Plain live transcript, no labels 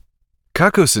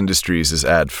Kakos Industries is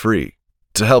ad-free.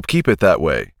 To help keep it that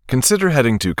way, consider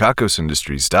heading to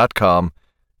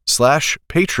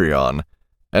kakosindustries.com/Patreon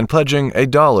and pledging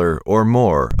 $1 or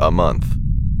more a month.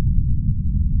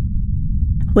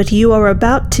 What you are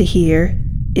about to hear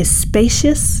is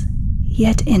spacious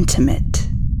yet intimate.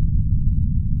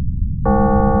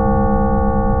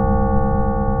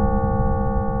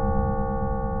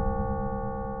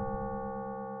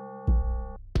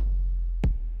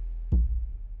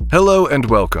 Hello and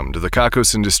welcome to the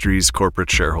Kakos Industries corporate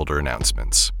shareholder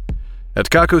announcements. At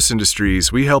Kakos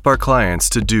Industries, we help our clients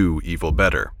to do evil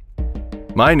better.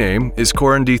 My name is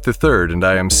Corandeeth III, and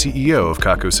I am CEO of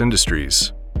Kakos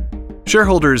Industries.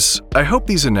 Shareholders, I hope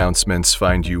these announcements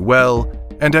find you well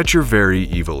and at your very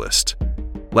evilest.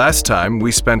 Last time,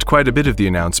 we spent quite a bit of the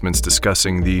announcements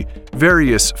discussing the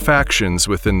various factions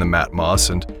within the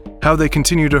Matmos and how they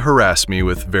continue to harass me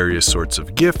with various sorts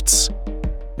of gifts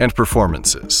and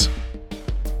performances.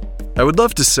 I would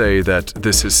love to say that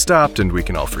this has stopped and we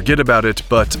can all forget about it,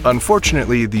 but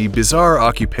unfortunately the bizarre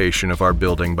occupation of our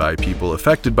building by people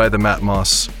affected by the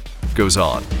Matmos goes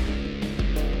on.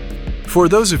 For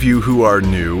those of you who are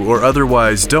new or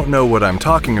otherwise don't know what I'm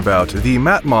talking about, the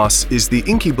Matmos is the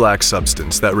inky black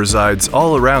substance that resides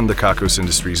all around the Kakos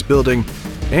Industries building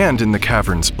and in the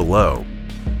caverns below.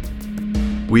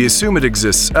 We assume it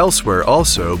exists elsewhere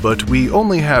also, but we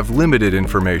only have limited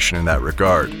information in that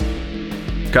regard.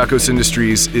 Kakos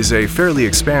Industries is a fairly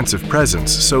expansive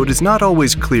presence, so it is not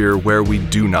always clear where we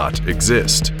do not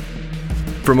exist.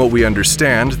 From what we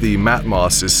understand, the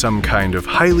Matmos is some kind of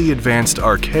highly advanced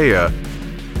archaea.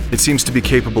 It seems to be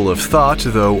capable of thought,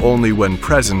 though only when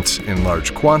present in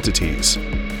large quantities,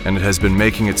 and it has been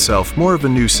making itself more of a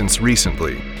nuisance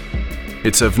recently.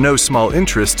 It's of no small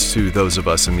interest to those of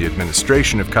us in the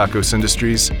administration of Kakos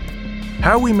Industries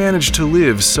how we managed to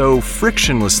live so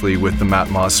frictionlessly with the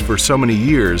Matmos for so many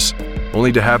years,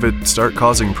 only to have it start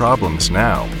causing problems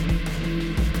now.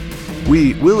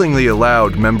 We willingly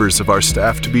allowed members of our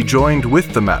staff to be joined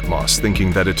with the Matmos,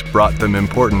 thinking that it brought them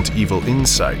important evil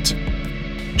insight.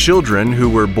 Children who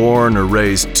were born or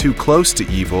raised too close to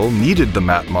evil needed the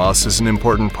Matmos as an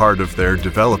important part of their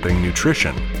developing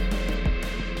nutrition.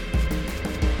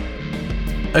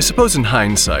 I suppose in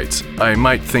hindsight, I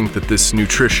might think that this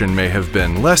nutrition may have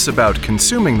been less about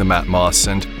consuming the Matmos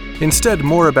and instead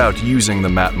more about using the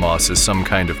Matmos as some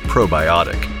kind of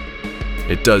probiotic.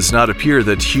 It does not appear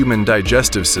that human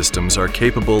digestive systems are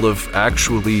capable of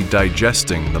actually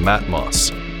digesting the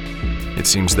Matmos. It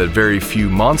seems that very few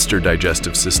monster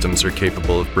digestive systems are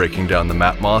capable of breaking down the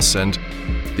Matmos, and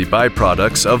the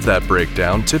byproducts of that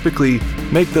breakdown typically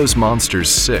make those monsters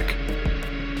sick.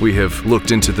 We have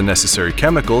looked into the necessary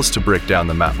chemicals to break down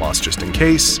the Matmos just in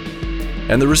case,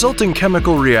 and the resulting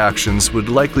chemical reactions would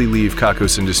likely leave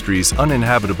Kakos Industries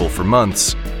uninhabitable for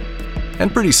months,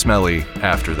 and pretty smelly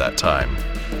after that time.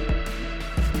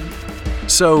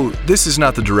 So, this is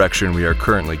not the direction we are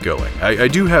currently going. I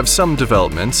do have some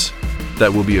developments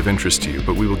that will be of interest to you,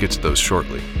 but we will get to those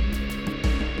shortly.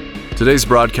 Today's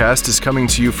broadcast is coming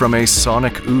to you from a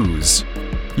sonic ooze.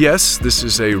 Yes, this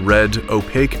is a red,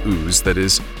 opaque ooze that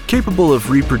is capable of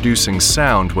reproducing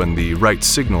sound when the right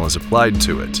signal is applied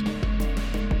to it.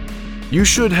 You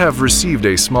should have received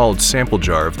a small sample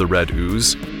jar of the red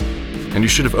ooze, and you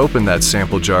should have opened that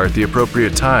sample jar at the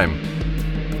appropriate time.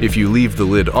 If you leave the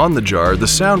lid on the jar, the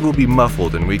sound will be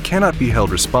muffled, and we cannot be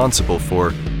held responsible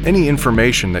for any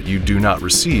information that you do not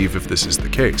receive if this is the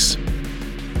case.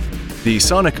 The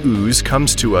sonic ooze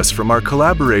comes to us from our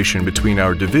collaboration between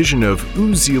our division of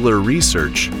Oozealer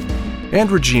Research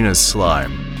and Regina's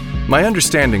Slime. My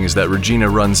understanding is that Regina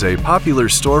runs a popular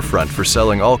storefront for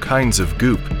selling all kinds of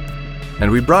goop, and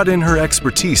we brought in her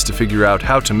expertise to figure out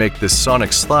how to make this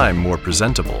sonic slime more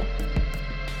presentable.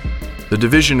 The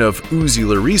division of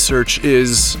Oozealer Research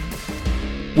is,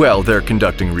 well, they're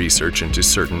conducting research into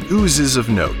certain oozes of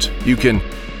note. You can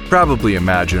probably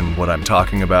imagine what I'm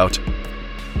talking about.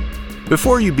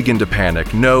 Before you begin to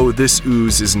panic, no, this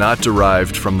ooze is not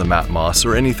derived from the Matmos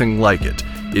or anything like it.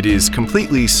 It is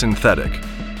completely synthetic.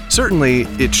 Certainly,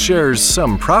 it shares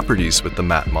some properties with the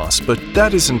Matmos, but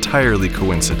that is entirely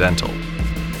coincidental.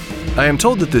 I am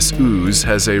told that this ooze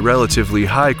has a relatively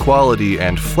high quality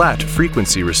and flat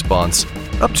frequency response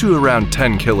up to around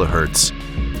 10 kHz,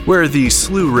 where the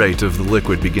slew rate of the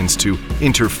liquid begins to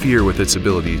interfere with its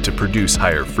ability to produce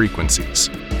higher frequencies.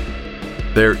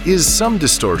 There is some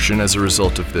distortion as a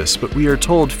result of this, but we are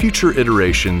told future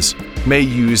iterations may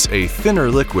use a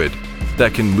thinner liquid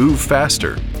that can move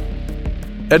faster.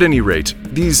 At any rate,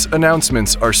 these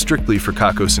announcements are strictly for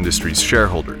Kakos Industries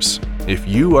shareholders. If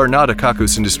you are not a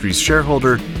Kakos Industries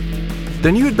shareholder,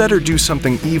 then you had better do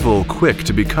something evil quick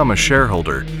to become a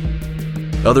shareholder.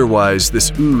 Otherwise,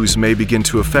 this ooze may begin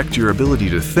to affect your ability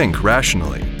to think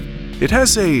rationally. It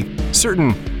has a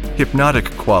certain hypnotic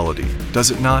quality,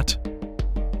 does it not?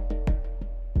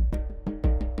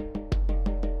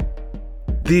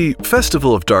 The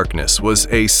Festival of Darkness was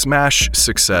a smash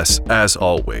success as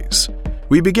always.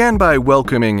 We began by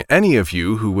welcoming any of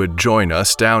you who would join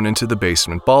us down into the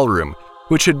basement ballroom,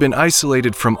 which had been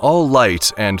isolated from all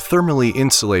light and thermally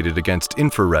insulated against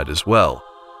infrared as well.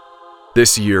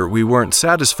 This year, we weren't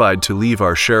satisfied to leave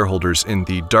our shareholders in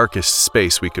the darkest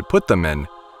space we could put them in.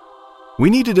 We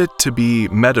needed it to be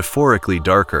metaphorically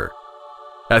darker.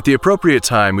 At the appropriate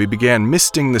time, we began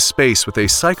misting the space with a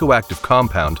psychoactive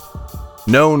compound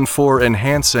known for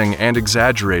enhancing and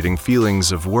exaggerating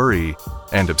feelings of worry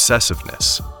and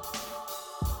obsessiveness.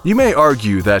 You may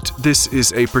argue that this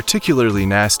is a particularly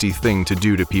nasty thing to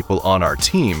do to people on our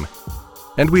team,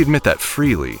 and we admit that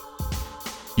freely.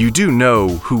 You do know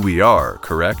who we are,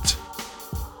 correct?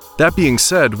 That being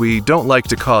said, we don't like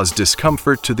to cause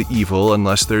discomfort to the evil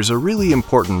unless there's a really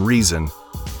important reason,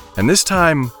 and this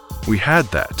time we had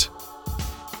that.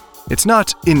 It's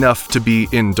not enough to be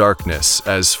in darkness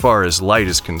as far as light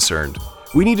is concerned.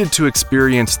 We needed to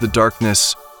experience the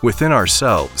darkness within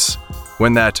ourselves,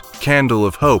 when that candle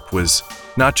of hope was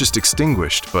not just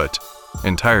extinguished, but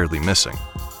entirely missing.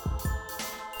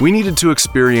 We needed to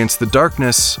experience the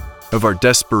darkness of our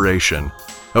desperation,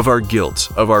 of our guilt,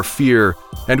 of our fear,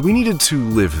 and we needed to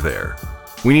live there.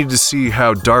 We needed to see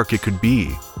how dark it could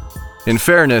be. In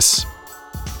fairness,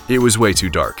 it was way too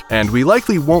dark, and we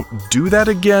likely won't do that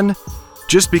again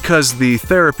just because the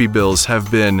therapy bills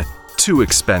have been too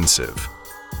expensive.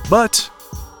 But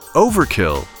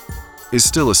overkill is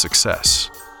still a success.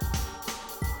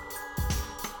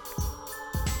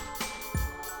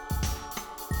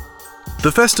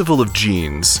 The Festival of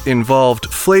Genes involved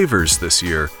flavors this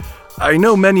year. I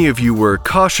know many of you were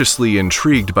cautiously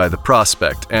intrigued by the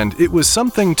prospect, and it was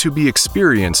something to be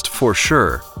experienced for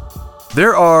sure.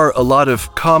 There are a lot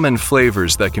of common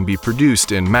flavors that can be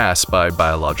produced in mass by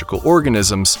biological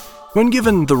organisms when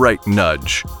given the right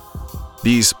nudge.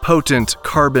 These potent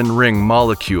carbon ring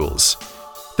molecules,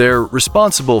 they're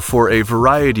responsible for a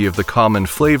variety of the common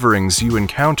flavorings you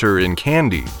encounter in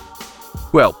candy.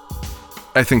 Well,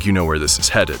 I think you know where this is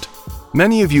headed.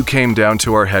 Many of you came down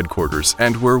to our headquarters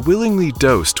and were willingly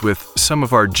dosed with some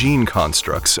of our gene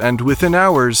constructs, and within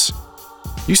hours,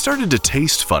 you started to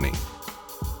taste funny.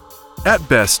 At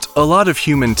best, a lot of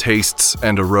human tastes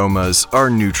and aromas are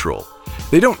neutral.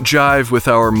 They don't jive with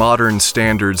our modern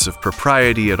standards of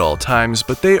propriety at all times,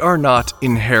 but they are not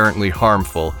inherently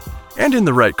harmful, and in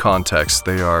the right context,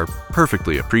 they are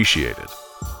perfectly appreciated.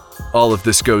 All of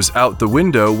this goes out the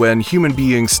window when human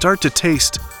beings start to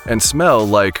taste and smell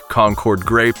like Concord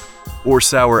grape, or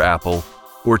sour apple,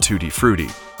 or Tutti Frutti.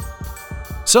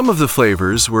 Some of the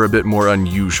flavors were a bit more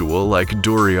unusual, like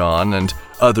durian and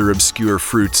other obscure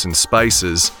fruits and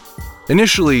spices.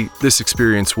 Initially, this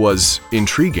experience was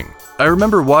intriguing. I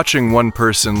remember watching one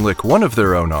person lick one of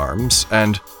their own arms,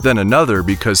 and then another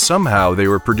because somehow they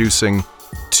were producing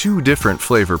two different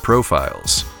flavor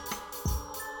profiles.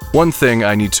 One thing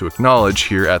I need to acknowledge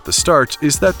here at the start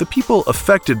is that the people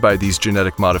affected by these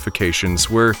genetic modifications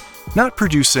were not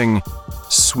producing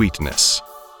sweetness.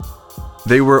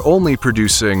 They were only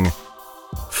producing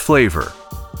flavor.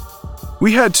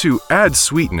 We had to add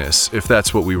sweetness if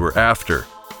that's what we were after.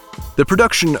 The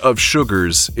production of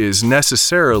sugars is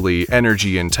necessarily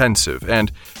energy intensive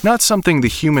and not something the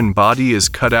human body is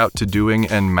cut out to doing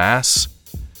en masse.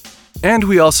 And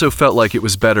we also felt like it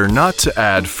was better not to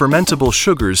add fermentable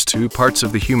sugars to parts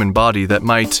of the human body that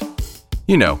might,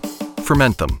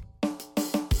 ferment them.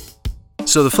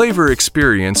 So the flavor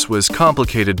experience was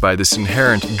complicated by this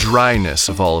inherent dryness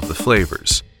of all of the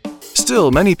flavors.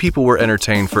 Still, many people were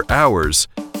entertained for hours,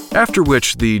 after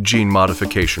which the gene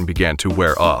modification began to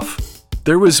wear off.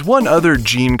 There was one other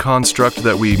gene construct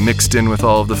that we mixed in with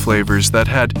all of the flavors that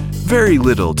had very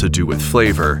little to do with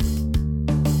flavor.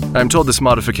 I'm told this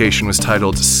modification was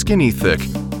titled Skinny Thick,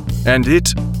 and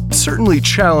it certainly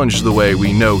challenged the way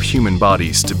we know human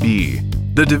bodies to be.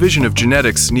 The Division of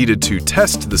Genetics needed to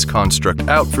test this construct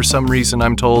out for some reason,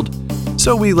 I'm told,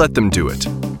 so we let them do it.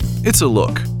 It's a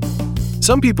look.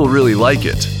 Some people really like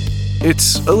it.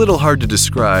 It's a little hard to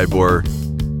describe, or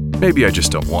maybe I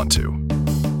just don't want to.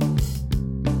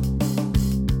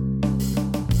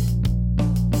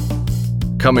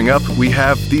 Coming up, we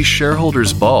have the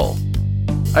Shareholders' Ball.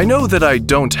 I know that I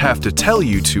don't have to tell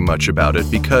you too much about it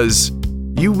because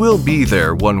you will be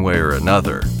there one way or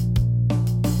another.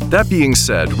 That being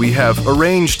said, we have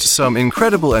arranged some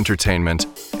incredible entertainment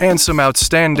and some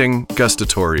outstanding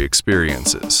gustatory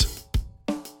experiences.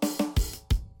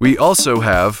 We also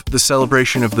have the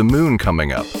celebration of the moon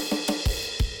coming up.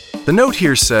 The note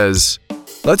here says,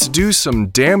 "Let's do some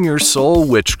damn your soul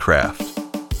witchcraft."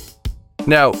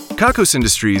 Now, Kakos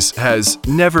Industries has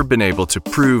never been able to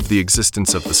prove the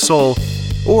existence of the soul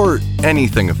or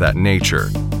anything of that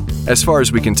nature. As far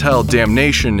as we can tell,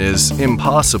 damnation is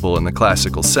impossible in the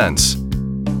classical sense.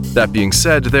 That being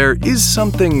said, there is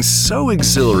something so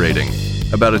exhilarating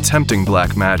about attempting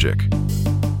black magic,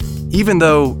 even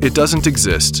though it doesn't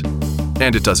exist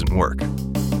and it doesn't work.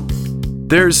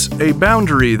 There's a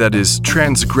boundary that is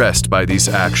transgressed by these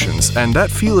actions, and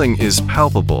that feeling is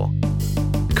palpable.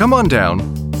 Come on down,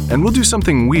 and we'll do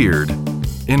something weird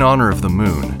in honor of the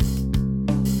moon.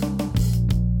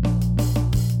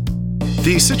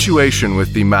 The situation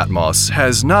with the Matmos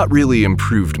has not really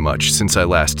improved much since I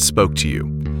last spoke to you.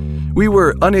 We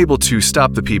were unable to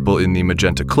stop the people in the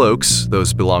magenta cloaks,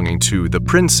 those belonging to the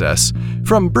princess,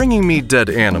 from bringing me dead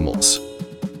animals.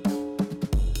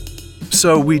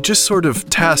 So we just sort of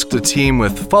tasked a team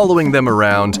with following them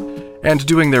around and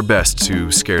doing their best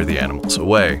to scare the animals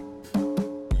away.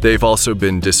 They've also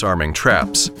been disarming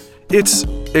traps. It's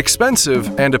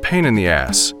expensive and a pain in the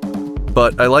ass,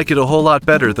 but I like it a whole lot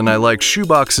better than I like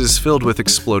shoeboxes filled with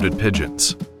exploded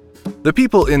pigeons. The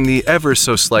people in the ever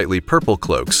so slightly purple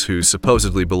cloaks, who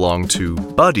supposedly belong to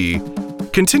Buddy,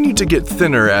 continued to get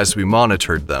thinner as we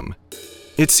monitored them.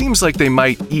 It seems like they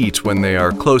might eat when they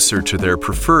are closer to their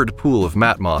preferred pool of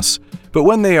Matmos, but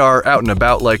when they are out and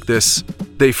about like this,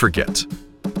 they forget.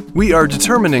 We are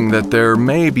determining that there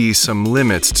may be some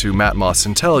limits to Matmos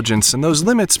intelligence, and those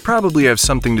limits probably have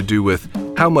something to do with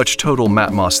how much total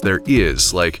Matmos there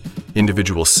is, like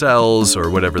individual cells or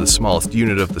whatever the smallest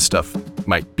unit of the stuff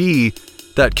might be,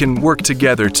 that can work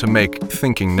together to make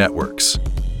thinking networks.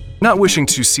 Not wishing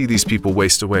to see these people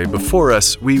waste away before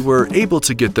us, we were able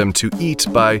to get them to eat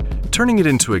by turning it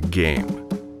into a game.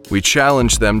 We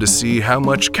challenged them to see how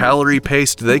much calorie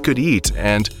paste they could eat,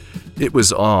 and it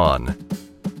was on.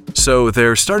 So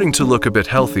they're starting to look a bit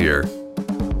healthier.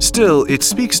 Still, it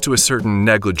speaks to a certain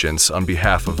negligence on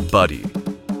behalf of Buddy.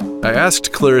 I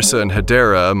asked Clarissa and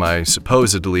Hedera, my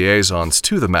supposed liaisons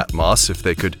to the Matmos, if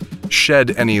they could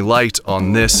shed any light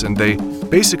on this, and they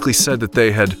basically said that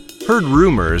they had heard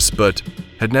rumors but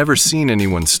had never seen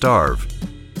anyone starve.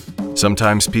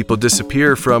 Sometimes people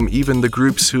disappear from even the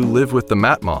groups who live with the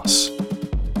Matmos.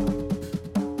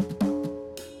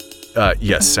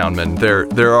 Yes, Soundman,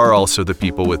 there are also the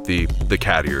people with the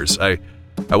cat ears. I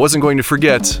wasn't going to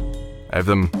forget. I have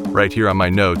them right here on my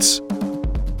notes.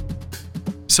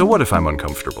 So what if I'm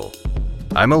uncomfortable?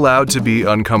 I'm allowed to be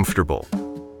uncomfortable.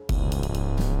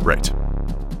 Right.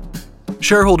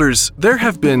 Shareholders, there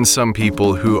have been some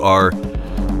people who are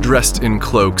dressed in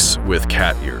cloaks with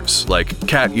cat ears, like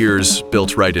cat ears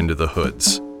built right into the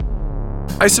hoods.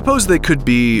 I suppose they could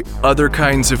be other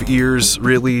kinds of ears,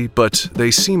 really, but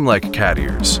they seem like cat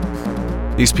ears.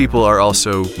 These people are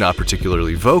also not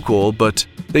particularly vocal, but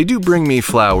they do bring me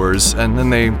flowers, and then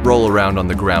they roll around on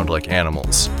the ground like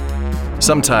animals.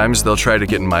 Sometimes they'll try to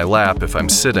get in my lap if I'm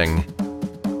sitting.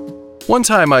 One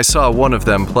time I saw one of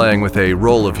them playing with a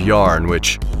roll of yarn,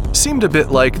 which seemed a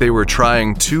bit like they were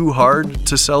trying too hard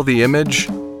to sell the image.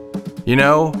 You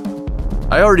know,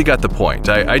 I already got the point.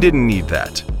 I didn't need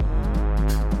that.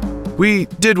 We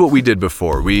did what we did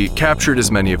before. We captured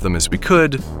as many of them as we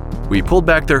could. We pulled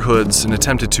back their hoods and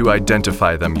attempted to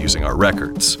identify them using our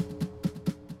records.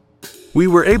 We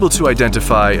were able to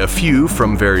identify a few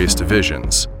from various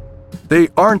divisions. They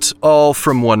aren't all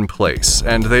from one place,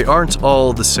 and they aren't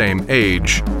all the same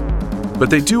age, but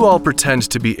they do all pretend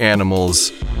to be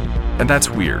animals, and that's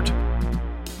weird.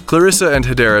 Clarissa and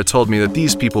Hedera told me that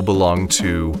these people belong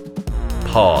to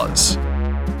Paws.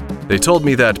 They told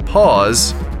me that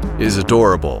Paws is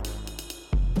adorable.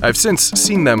 I've since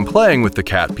seen them playing with the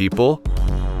cat people.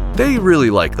 They really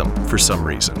like them for some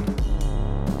reason.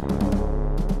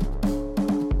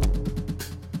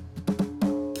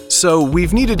 So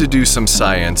we've needed to do some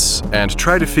science and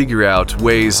try to figure out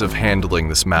ways of handling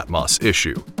this Matmos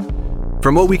issue.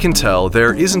 From what we can tell,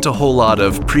 there isn't a whole lot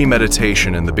of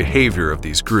premeditation in the behavior of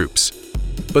these groups,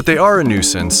 but they are a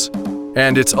nuisance,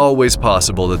 and it's always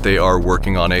possible that they are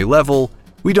working on a level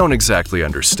we don't exactly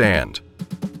understand.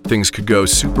 Things could go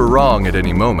super wrong at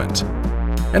any moment,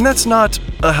 and that's not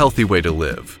a healthy way to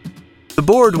live. The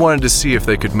board wanted to see if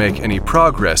they could make any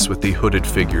progress with the hooded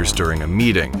figures during a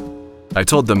meeting. I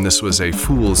told them this was a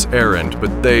fool's errand,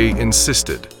 but they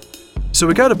insisted. So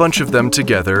we got a bunch of them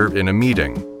together in a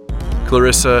meeting.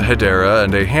 Clarissa, Hedera,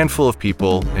 and a handful of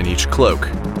people in each cloak.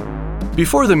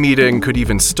 Before the meeting could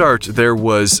even start, there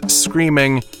was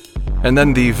screaming, and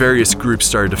then the various groups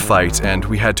started to fight, and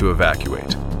we had to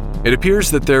evacuate. It appears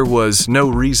that there was no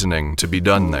reasoning to be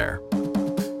done there.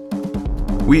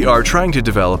 We are trying to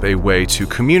develop a way to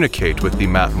communicate with the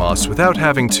Matmos without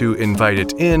having to invite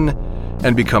it in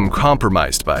and become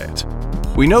compromised by it.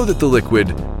 We know that the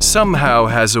liquid somehow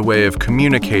has a way of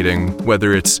communicating,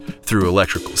 whether it's through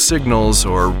electrical signals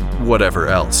or whatever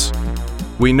else.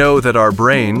 We know that our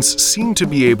brains seem to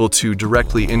be able to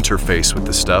directly interface with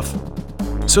the stuff,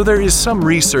 so there is some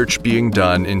research being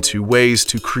done into ways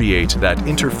to create that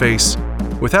interface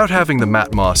without having the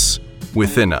Matmos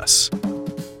within us.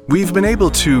 We've been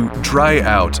able to dry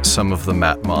out some of the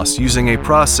Matmos using a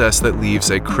process that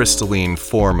leaves a crystalline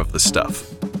form of the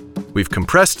stuff. We've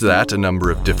compressed that a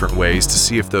number of different ways to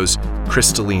see if those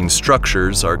crystalline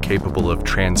structures are capable of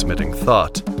transmitting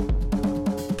thought.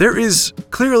 There is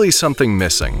clearly something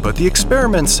missing, but the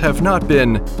experiments have not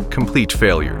been complete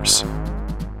failures.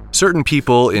 Certain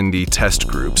people in the test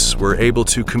groups were able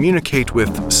to communicate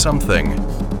with something,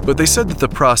 but they said that the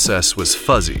process was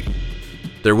fuzzy.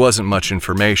 There wasn't much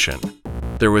information.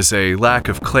 There was a lack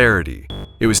of clarity.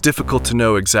 It was difficult to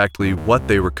know exactly what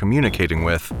they were communicating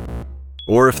with,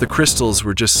 or if the crystals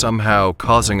were just somehow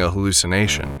causing a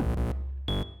hallucination.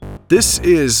 This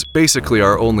is basically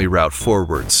our only route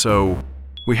forward, so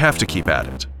we have to keep at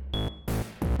it.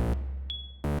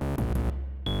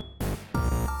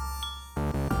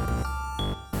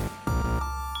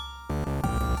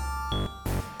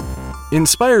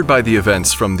 Inspired by the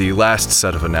events from the last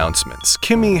set of announcements,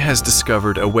 Kimmy has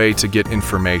discovered a way to get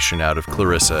information out of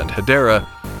Clarissa and Hedera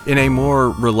in a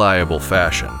more reliable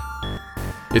fashion.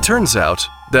 It turns out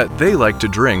that they like to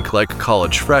drink like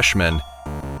college freshmen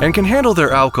and can handle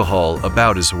their alcohol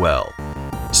about as well.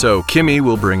 So Kimmy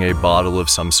will bring a bottle of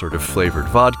some sort of flavored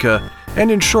vodka, and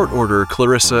in short order,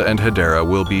 Clarissa and Hedera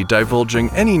will be divulging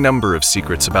any number of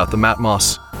secrets about the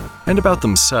Matmos and about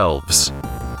themselves.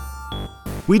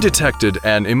 We detected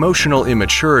an emotional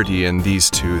immaturity in these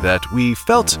two that we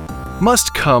felt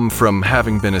must come from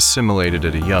having been assimilated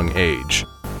at a young age.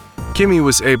 Kimmy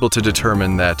was able to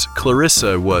determine that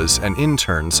Clarissa was an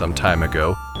intern some time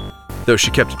ago, though she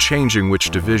kept changing which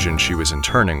division she was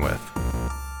interning with.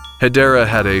 Hedera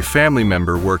had a family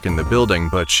member work in the building,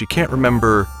 but she can't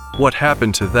remember what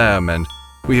happened to them, and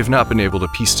we have not been able to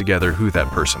piece together who that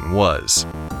person was.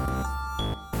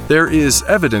 There is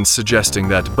evidence suggesting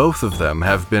that both of them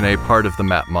have been a part of the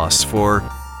Matmos for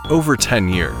over 10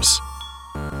 years.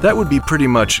 That would be pretty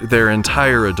much their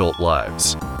entire adult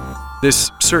lives.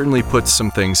 This certainly puts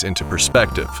some things into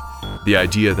perspective. The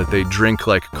idea that they drink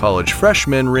like college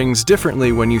freshmen rings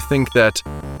differently when you think that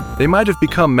they might have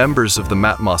become members of the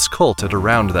Matmos cult at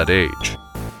around that age.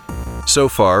 So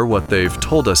far, what they've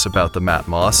told us about the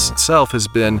Matmos itself has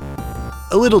been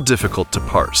a little difficult to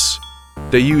parse.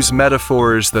 They use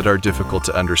metaphors that are difficult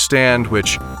to understand,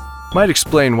 which might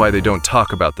explain why they don't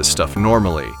talk about this stuff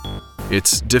normally.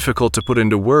 It's difficult to put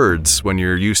into words when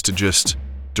you're used to just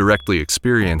directly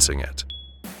experiencing it.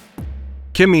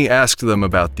 Kimmy asked them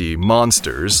about the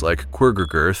monsters like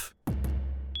Quirgurgirth.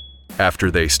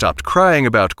 After they stopped crying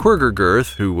about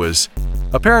Quirgurgirth, who was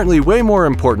apparently way more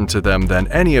important to them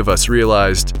than any of us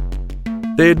realized,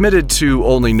 they admitted to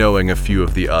only knowing a few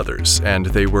of the others, and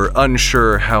they were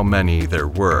unsure how many there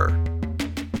were.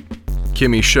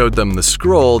 Kimmy showed them the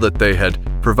scroll that they had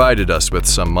provided us with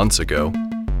some months ago.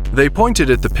 They pointed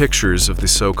at the pictures of the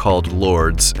so-called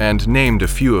lords and named a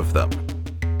few of them.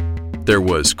 There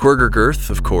was Quirgurgirth,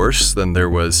 of course, then there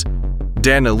was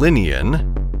Danilinian.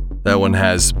 That one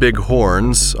has big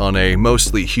horns on a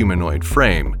mostly humanoid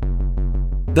frame.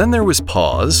 Then there was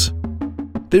Paws.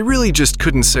 They really just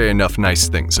couldn't say enough nice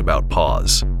things about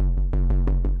Paws.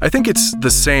 I think it's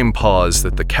the same Paws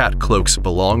that the cat cloaks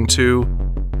belong to.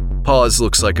 Paws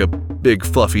looks like a big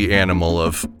fluffy animal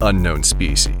of unknown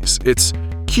species. It's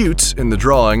cute in the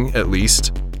drawing, at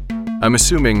least. I'm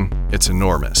assuming it's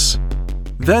enormous.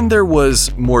 Then there was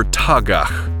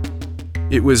Mortagach.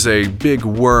 It was a big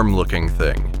worm-looking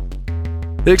thing.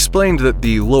 They explained that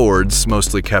the lords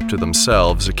mostly kept to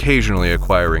themselves, occasionally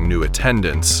acquiring new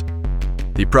attendants.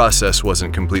 The process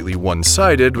wasn't completely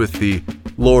one-sided, with the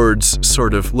lords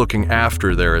sort of looking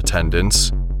after their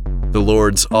attendants. The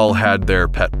lords all had their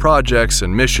pet projects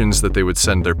and missions that they would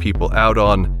send their people out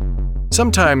on.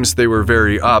 Sometimes they were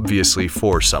very obviously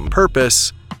for some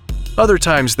purpose, other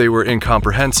times they were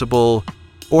incomprehensible,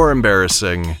 or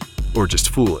embarrassing, or just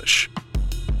foolish.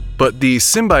 But the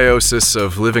symbiosis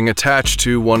of living attached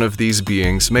to one of these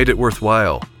beings made it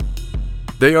worthwhile.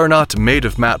 They are not made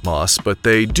of Matmos, but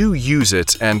they do use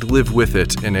it and live with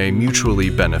it in a mutually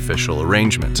beneficial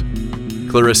arrangement.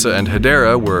 Clarissa and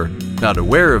Hedera were not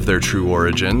aware of their true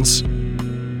origins.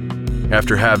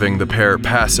 After having the pair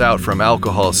pass out from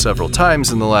alcohol several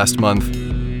times in the last month,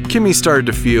 Kimmy started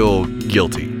to feel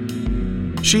guilty.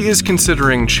 She is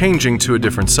considering changing to a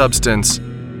different substance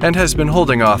and has been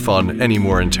holding off on any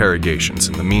more interrogations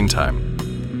in the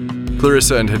meantime.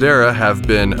 Clarissa and Hedera have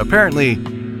been apparently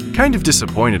kind of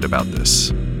disappointed about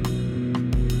this.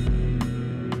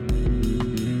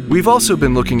 We've also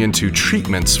been looking into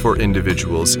treatments for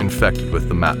individuals infected with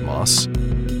the mat moss.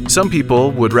 Some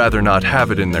people would rather not have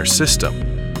it in their system.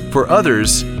 For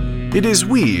others, it is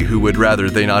we who would rather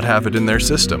they not have it in their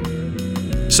system.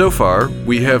 So far,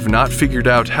 we have not figured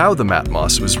out how the mat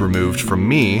moss was removed from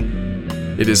me.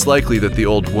 It is likely that the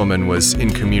old woman was in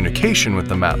communication with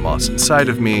the mat moss inside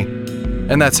of me,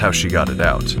 and that's how she got it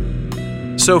out.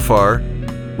 So far,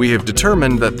 we have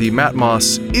determined that the mat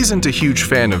moss isn't a huge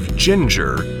fan of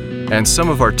ginger, and some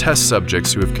of our test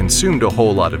subjects who have consumed a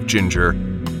whole lot of ginger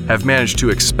have managed to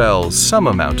expel some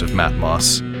amount of mat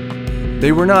moss.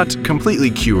 They were not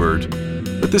completely cured,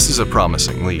 but this is a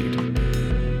promising lead.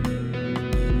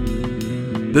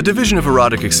 The Division of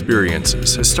Erotic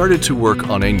Experiences has started to work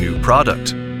on a new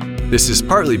product. This is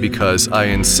partly because I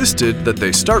insisted that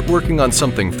they start working on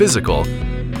something physical,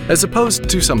 as opposed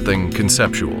to something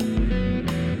conceptual.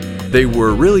 They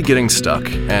were really getting stuck,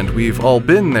 and we've all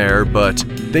been there, but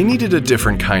they needed a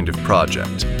different kind of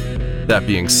project. That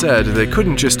being said, they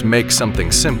couldn't just make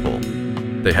something simple.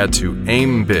 They had to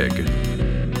aim big.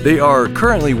 They are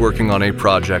currently working on a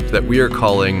project that we are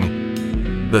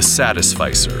calling the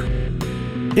Satisficer.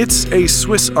 It's a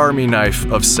Swiss Army knife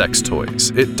of sex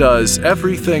toys. It does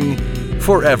everything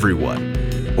for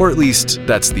everyone, or at least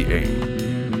that's the aim.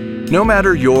 No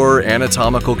matter your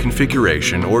anatomical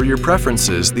configuration or your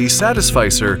preferences, the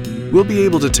Satisficer will be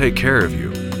able to take care of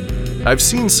you. I've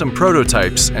seen some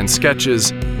prototypes and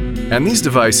sketches, and these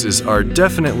devices are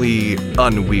definitely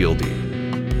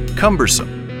unwieldy,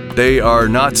 cumbersome. They are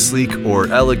not sleek or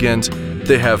elegant,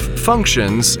 they have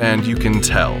functions and you can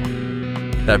tell.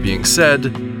 That being said,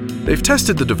 they've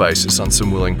tested the devices on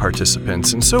some willing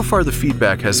participants, and so far the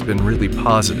feedback has been really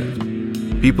positive.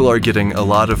 People are getting a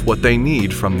lot of what they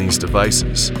need from these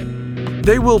devices.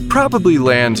 They will probably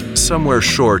land somewhere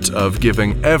short of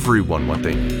giving everyone what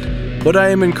they need, but I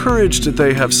am encouraged that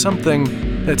they have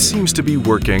something that seems to be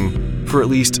working for at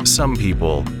least some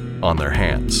people on their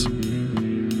hands.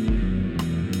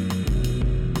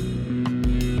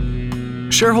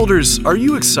 Shareholders, are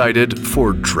you excited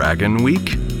for Dragon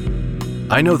Week?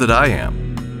 I know that I am.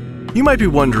 You might be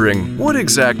wondering what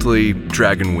exactly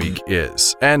Dragon Week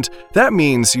is, and that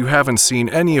means you haven't seen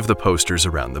any of the posters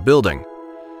around the building.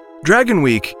 Dragon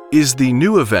Week is the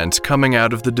new event coming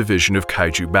out of the Division of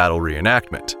Kaiju Battle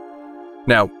Reenactment.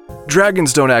 Now,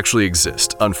 dragons don't actually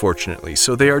exist, unfortunately,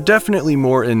 so they are definitely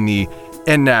more in the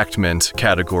enactment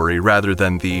category rather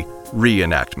than the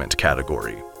reenactment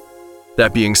category.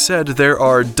 That being said, there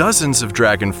are dozens of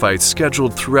dragon fights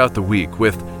scheduled throughout the week,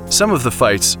 with some of the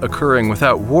fights occurring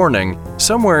without warning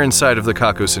somewhere inside of the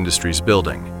Kakos Industries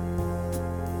building.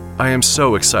 I am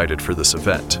so excited for this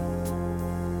event.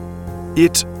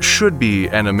 It should be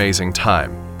an amazing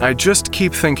time. I just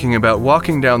keep thinking about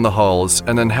walking down the halls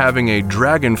and then having a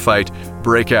dragon fight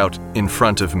break out in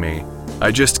front of me.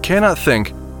 I just cannot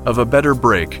think of a better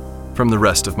break from the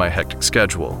rest of my hectic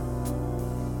schedule.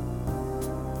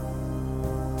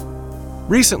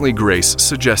 Recently, Grace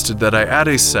suggested that I add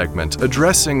a segment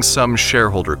addressing some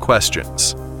shareholder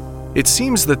questions. It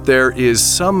seems that there is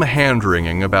some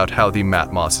hand-wringing about how the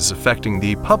mat moss is affecting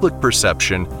the public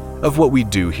perception of what we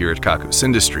do here at Kakos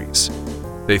Industries.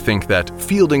 They think that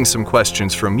fielding some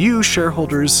questions from you,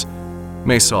 shareholders,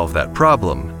 may solve that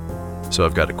problem. So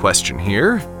I've got a question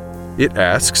here. It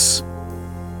asks,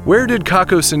 where did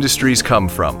Kakos Industries come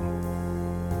from?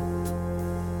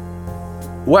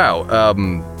 Wow,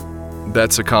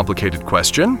 that's a complicated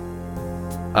question.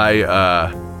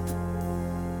 I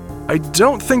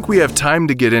don't think we have time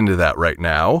to get into that right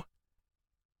now.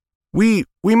 We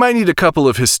might need a couple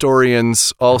of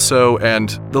historians also,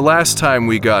 and the last time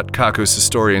we got Kakos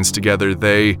historians together,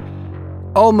 they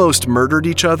almost murdered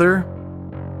each other.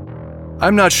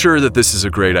 I'm not sure that this is a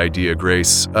great idea,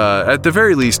 Grace. At the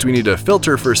very least, we need to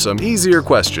filter for some easier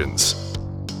questions.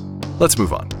 Let's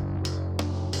move on.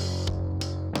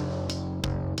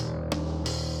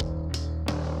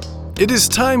 It is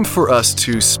time for us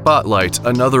to spotlight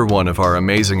another one of our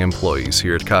amazing employees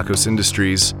here at Kakos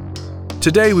Industries.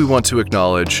 Today we want to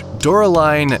acknowledge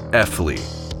Doraline Effley.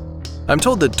 I'm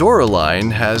told that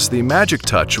Doraline has the magic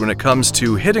touch when it comes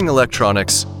to hitting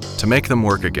electronics to make them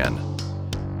work again.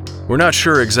 We're not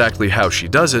sure exactly how she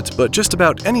does it, but just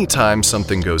about any time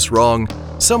something goes wrong,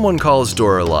 someone calls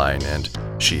Doraline and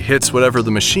she hits whatever the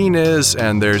machine is,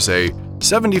 and there's a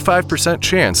 75%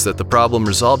 chance that the problem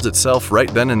resolves itself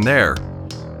right then and there.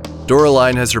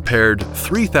 Doraline has repaired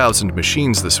 3,000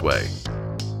 machines this way.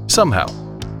 Somehow.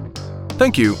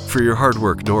 Thank you for your hard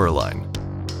work, Doraline.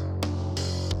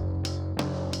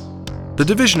 The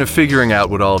division of figuring out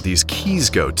what all these keys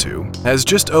go to has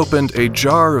just opened a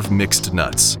jar of mixed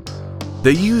nuts.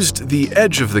 They used the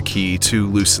edge of the key to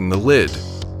loosen the lid.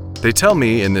 They tell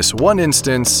me in this one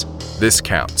instance, this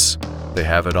counts. They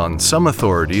have it on some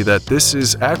authority that this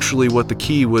is actually what the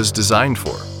key was designed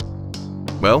for.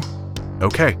 Well,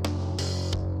 okay.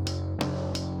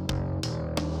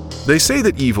 They say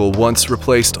that Evil once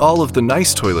replaced all of the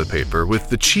nice toilet paper with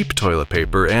the cheap toilet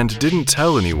paper and didn't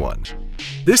tell anyone.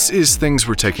 This is things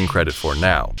we're taking credit for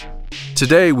now.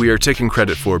 Today we are taking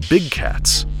credit for big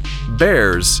cats,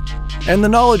 bears, and the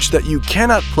knowledge that you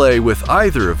cannot play with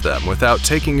either of them without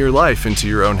taking your life into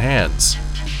your own hands.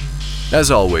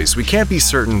 As always, we can't be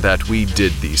certain that we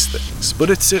did these things, but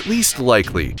it's at least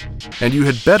likely, and you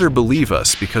had better believe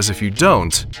us, because if you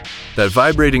don't, that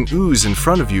vibrating ooze in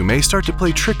front of you may start to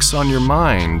play tricks on your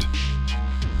mind.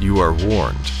 You are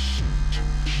warned.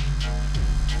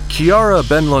 Chiara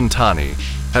Benlontani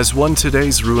has won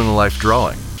today's Ruin a Life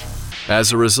drawing.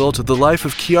 As a result, the life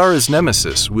of Chiara's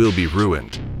nemesis will be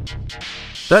ruined.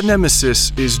 That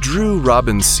nemesis is Drew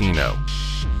Robinsino.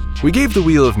 We gave the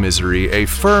Wheel of Misery a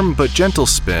firm but gentle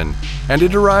spin, and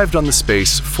it arrived on the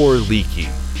space for Leaky.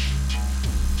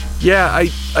 Yeah,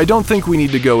 I don't think we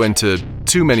need to go into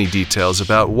too many details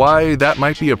about why that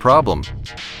might be a problem.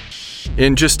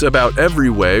 In just about every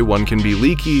way one can be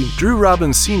leaky, Drew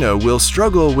Robinsino will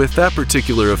struggle with that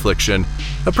particular affliction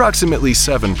approximately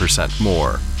 7%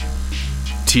 more.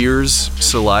 Tears,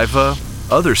 saliva,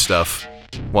 other stuff,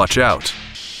 watch out.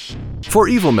 For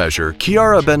evil measure,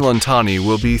 Chiara Benlontani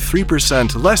will be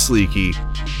 3% less leaky,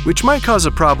 which might cause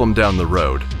a problem down the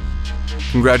road.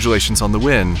 Congratulations on the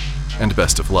win, and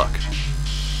best of luck.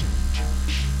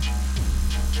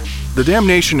 The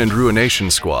Damnation and Ruination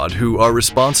Squad, who are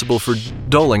responsible for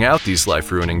doling out these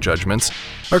life-ruining judgments,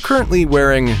 are currently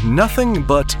wearing nothing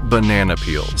but banana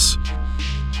peels.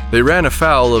 They ran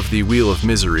afoul of the Wheel of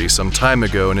Misery some time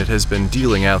ago, and it has been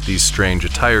dealing out these strange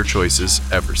attire choices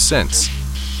ever since.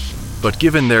 But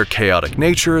given their chaotic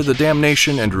nature, the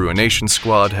Damnation and Ruination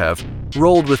Squad have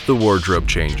rolled with the wardrobe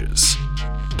changes.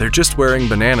 They're just wearing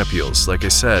banana peels, like I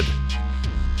said.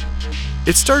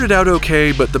 It started out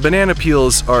okay, but the banana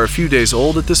peels are a few days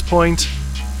old at this point.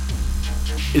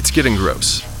 It's getting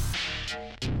gross.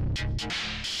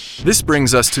 This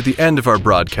brings us to the end of our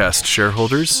broadcast,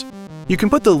 shareholders. You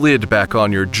can put the lid back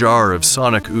on your jar of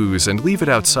sonic ooze and leave it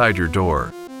outside your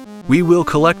door. We will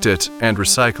collect it and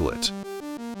recycle it.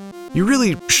 You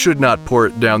really should not pour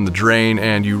it down the drain,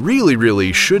 and you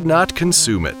really should not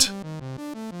consume it.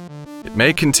 It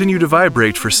may continue to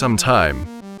vibrate for some time.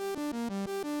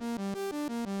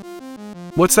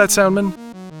 What's that, Soundman?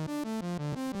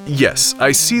 Yes,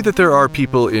 I see that there are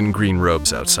people in green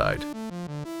robes outside.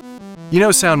 You know,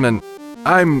 Soundman,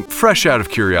 I'm fresh out of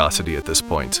curiosity at this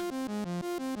point.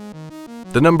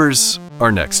 The numbers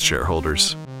are next,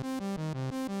 shareholders.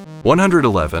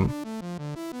 111,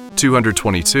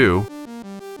 222,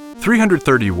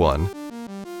 331,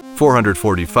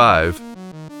 445,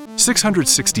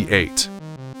 668,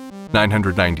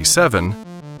 997,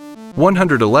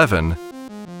 111,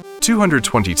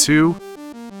 222,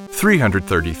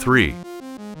 333.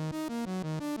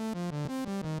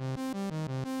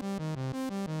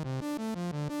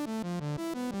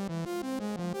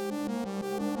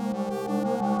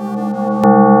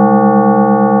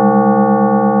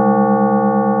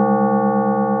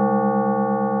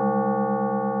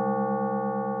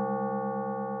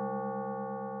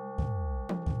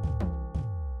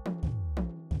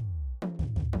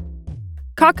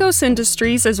 Kakos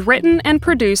Industries is written and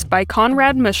produced by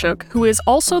Conrad Mishuk, who is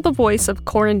also the voice of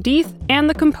Corin Deeth and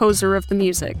the composer of the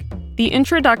music. The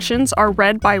introductions are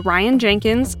read by Ryan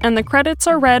Jenkins, and the credits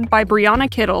are read by Brianna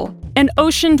Kittle, an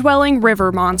ocean-dwelling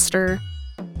river monster.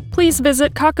 Please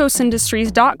visit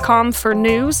kakosindustries.com for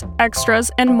news, extras,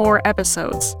 and more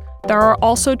episodes. There are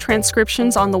also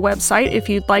transcriptions on the website if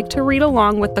you'd like to read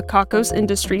along with the Kakos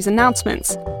Industries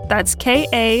announcements. That's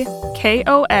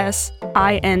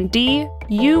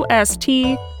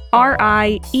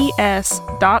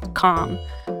KAKOSINDUSTRIES.com.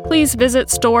 Please visit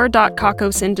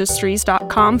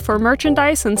store.kakosindustries.com for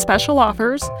merchandise and special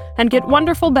offers, and get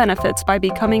wonderful benefits by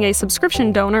becoming a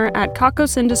subscription donor at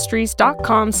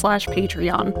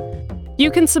kakosindustries.com/Patreon. You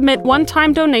can submit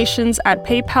one-time donations at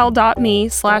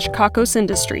paypal.me/Kakos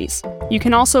Industries. You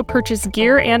can also purchase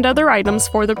gear and other items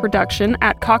for the production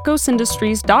at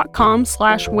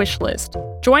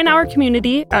kakosindustries.com/wishlist. Join our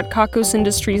community at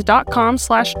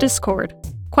kakosindustries.com/discord.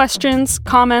 Questions,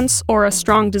 comments, or a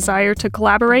strong desire to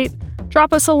collaborate?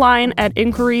 Drop us a line at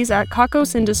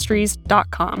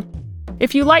inquiries@kakosindustries.com.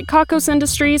 If you like Kakos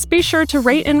Industries, be sure to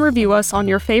rate and review us on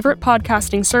your favorite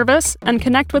podcasting service and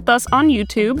connect with us on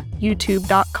YouTube,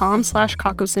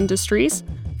 youtube.com/kakosindustries,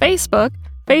 Facebook,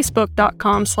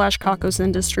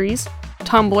 facebook.com/kakosindustries,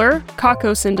 Tumblr,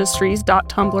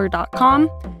 kakosindustries.tumblr.com,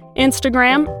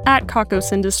 Instagram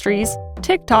 @kakosindustries,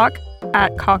 TikTok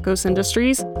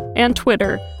 @kakosindustries, and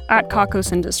Twitter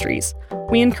 @kakosindustries.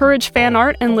 We encourage fan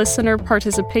art and listener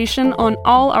participation on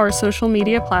all our social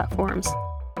media platforms.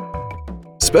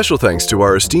 Special thanks to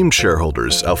our esteemed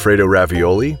shareholders Alfredo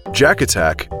Ravioli, Jack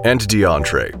Attack, and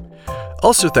DeAndre.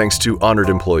 Also thanks to honored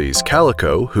employees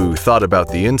Calico, who thought about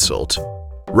the insult,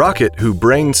 Rocket, who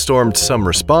brainstormed some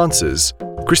responses,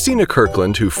 Christina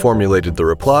Kirkland, who formulated the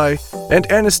reply, and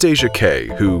Anastasia K.,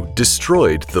 who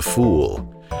destroyed the fool.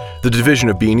 The division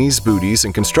of beanies, booties,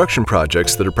 and construction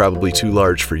projects that are probably too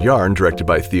large for yarn, directed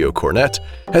by Theo Cornett,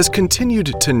 has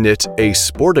continued to knit a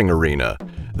sporting arena.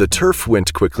 The turf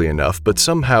went quickly enough, but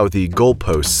somehow the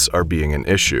goalposts are being an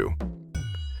issue.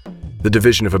 The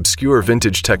division of obscure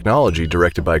vintage technology,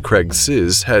 directed by Craig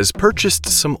Sizz, has purchased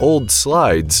some old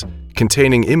slides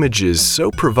containing images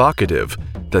so provocative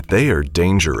that they are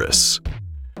dangerous.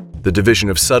 The division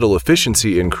of subtle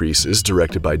efficiency increases,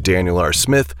 directed by Daniel R.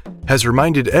 Smith, has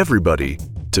reminded everybody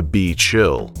to be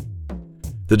chill.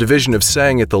 The division of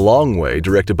Saying It the Long Way,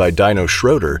 directed by Dino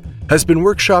Schroeder, has been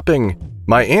workshopping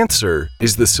 "My answer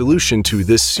is the solution to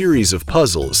this series of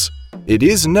puzzles. It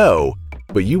is no,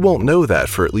 but you won't know that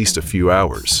for at least a few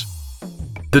hours."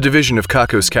 The division of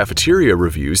Kakos Cafeteria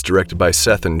Reviews, directed by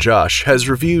Seth and Josh, has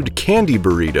reviewed candy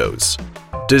burritos.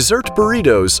 Dessert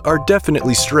burritos are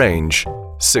definitely strange,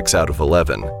 6 out of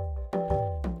 11.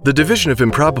 The division of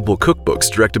Improbable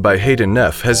Cookbooks, directed by Hayden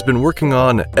Neff, has been working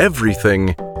on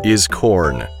Everything is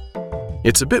Corn.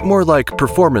 It's a bit more like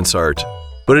performance art,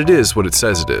 but it is what it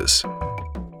says it is.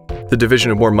 The division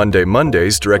of More Monday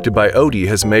Mondays, directed by Odie,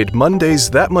 has made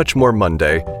Mondays that much more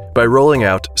Monday by rolling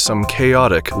out some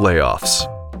chaotic layoffs.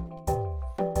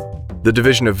 The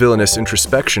division of Villainous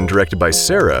Introspection, directed by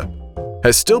Sarah,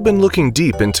 has still been looking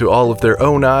deep into all of their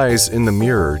own eyes in the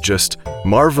mirror, just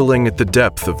marveling at the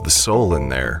depth of the soul in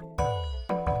there.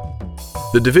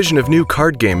 The division of New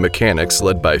Card Game Mechanics,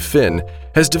 led by Finn,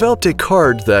 has developed a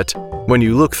card that, when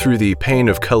you look through the pane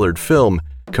of colored film,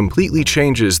 completely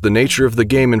changes the nature of the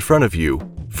game in front of you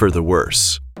for the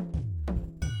worse.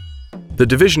 The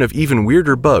division of Even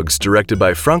Weirder Bugs, directed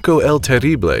by Franco El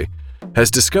Terrible,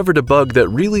 has discovered a bug that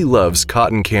really loves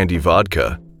cotton candy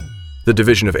vodka. The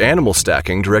division of Animal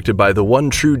Stacking, directed by the one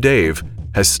true Dave,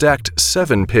 has stacked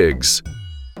 7 pigs.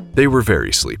 They were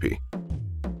very sleepy.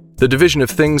 The division of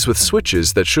Things with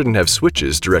Switches That Shouldn't Have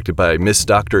Switches, directed by Miss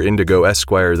Dr. Indigo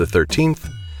Esquire the 13th,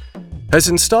 has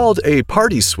installed a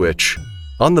party switch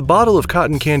on the bottle of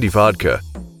cotton candy vodka.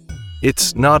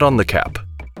 It's not on the cap.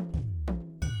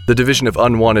 The division of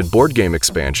Unwanted Board Game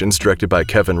Expansions, directed by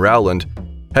Kevin Rowland,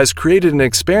 has created an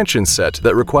expansion set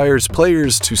that requires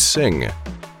players to sing.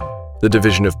 The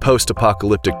division of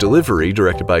Post-Apocalyptic Delivery,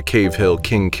 directed by Cave Hill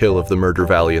King Kill of the Murder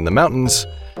Valley in the Mountains,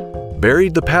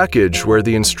 buried the package where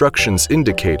the instructions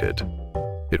indicated.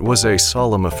 It was a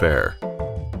solemn affair.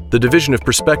 The division of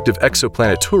Perspective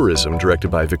Exoplanet Tourism, directed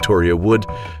by Victoria Wood,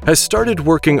 has started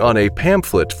working on a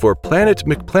pamphlet for Planet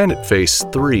McPlanetface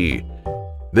 3.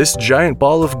 This giant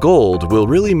ball of gold will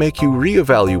really make you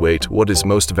reevaluate what is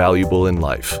most valuable in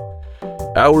life.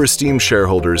 Our esteemed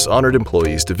shareholders, honored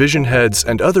employees, division heads,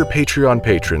 and other Patreon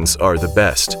patrons are the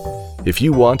best. If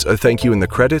you want a thank you in the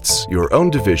credits, your own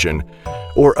division,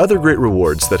 or other great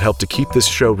rewards that help to keep this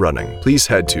show running, please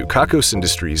head to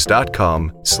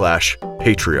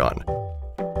kakosindustries.com/Patreon.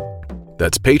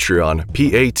 That's Patreon,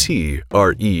 Patreon.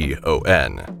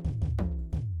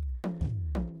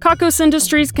 Kakos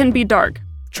Industries can be dark.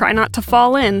 Try not to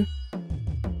fall in.